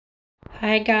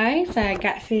Hi guys,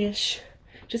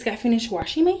 just got finished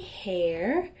washing my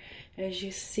hair. As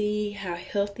you see how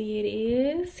healthy it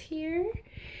is here.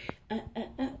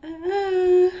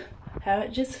 How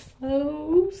it just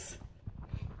flows.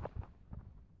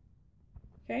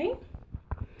 Okay.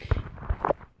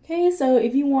 Okay, so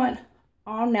if you want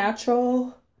all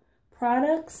natural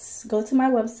products, go to my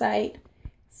website.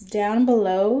 It's down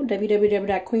below,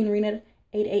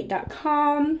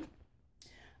 www.queenrena88.com.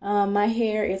 My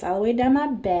hair is all the way down my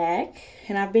back,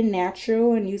 and I've been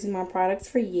natural and using my products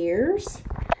for years.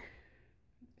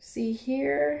 See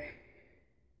here,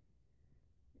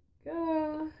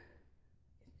 go,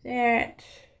 that,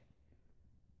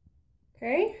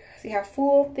 okay, see how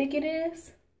full, thick it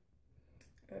is,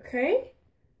 okay.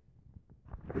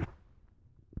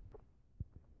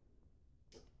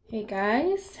 Hey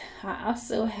guys, I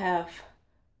also have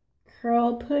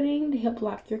curl pudding to help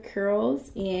lock your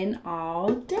curls in all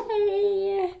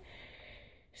day.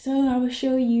 So I will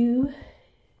show you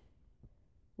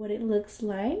what it looks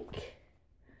like.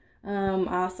 I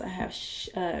also have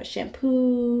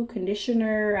shampoo,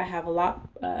 conditioner. I have lock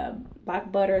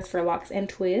butters for locks and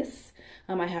twists.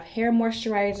 I have hair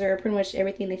moisturizer, pretty much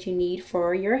everything that you need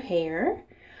for your hair.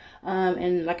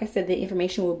 And like I said, the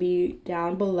information will be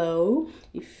down below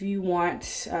if you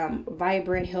want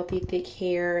vibrant, healthy, thick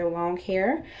hair, long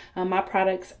hair. My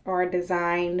products are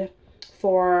designed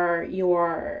for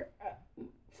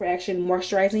actually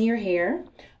moisturizing your hair.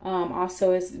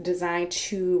 Also it's designed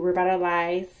to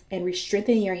revitalize and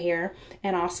re-strengthen your hair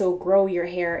and also grow your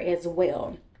hair as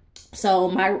well. So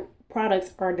my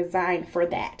products are designed for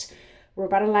that.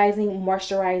 Revitalizing,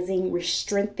 moisturizing,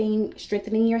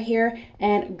 strengthening your hair,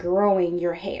 and growing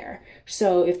your hair.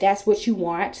 So if that's what you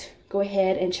want, go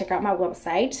ahead and check out my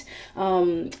website.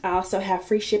 I also have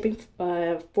free shipping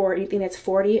for anything that's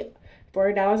 $40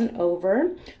 and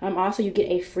over. Also, you get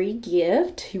a free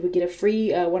gift. You would get a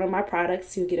free one of my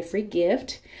products. You would get a free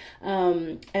gift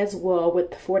as well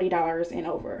with $40 and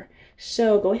over.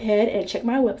 So go ahead and check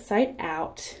my website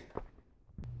out.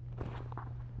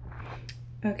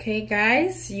 Okay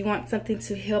guys, you want something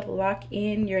to help lock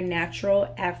in your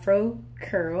natural afro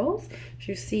curls. As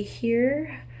you see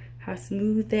here, how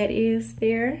smooth that is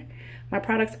there. My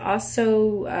products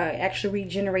also actually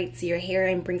regenerates your hair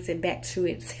and brings it back to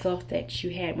its health that you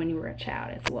had when you were a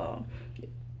child as well.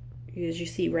 As you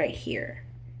see right here.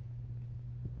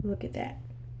 Look at that.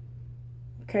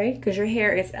 Okay, because your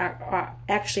hair is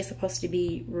actually supposed to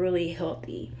be really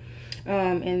healthy.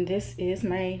 And this is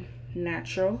my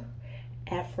natural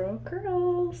afro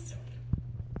curls.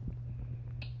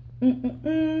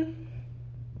 And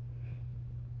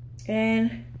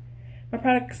my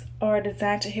products are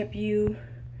designed to help you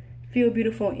feel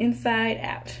beautiful inside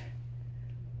out.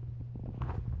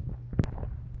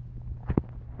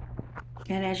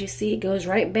 And as you see, it goes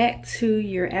right back to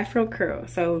your afro curl.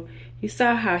 So you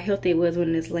saw how healthy it was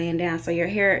when it's laying down. So your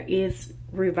hair is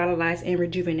revitalized and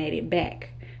rejuvenated back.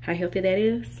 How healthy that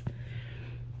is.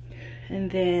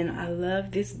 And then I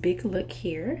love this big look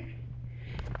here.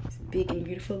 It's a big and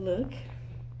beautiful look.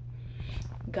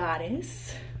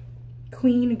 Goddess.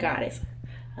 Queen goddess.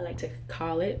 I like to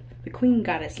call it the queen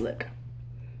goddess look.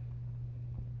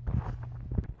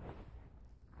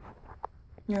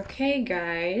 Okay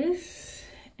guys.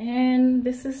 And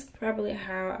this is probably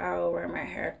how I'll wear my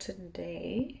hair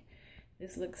today.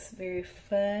 This looks very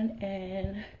fun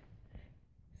and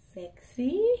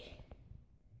sexy.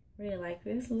 Really like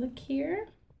this look here.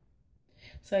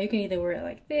 So you can either wear it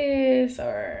like this,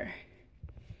 or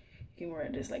you can wear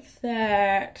it just like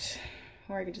that,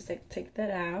 or you can just like take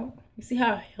that out. You see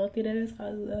how healthy that is? I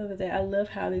love that. I love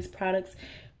how these products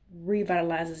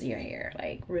revitalizes your hair,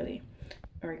 like really.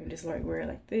 Or you can just like wear it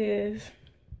like this.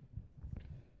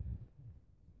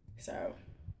 So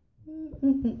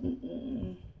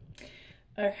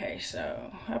okay,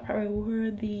 so I probably wore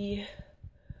the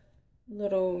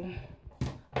little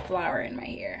flower in my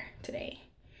hair today.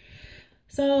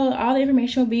 So all the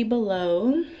information will be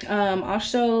below.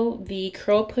 Also the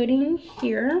curl pudding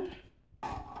here.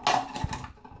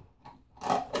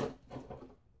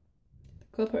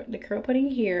 The curl pudding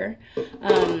here.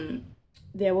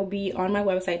 That will be on my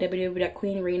website,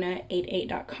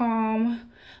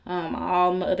 www.queenrena88.com.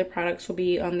 All my other products will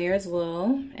be on there as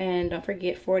well. And don't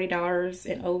forget, $40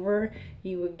 and over,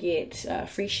 you will get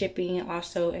free shipping,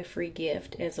 also a free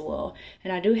gift as well.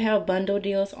 And I do have bundle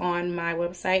deals on my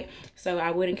website, so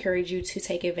I would encourage you to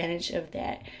take advantage of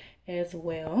that as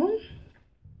well.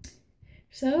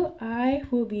 So I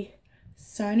will be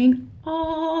signing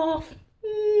off.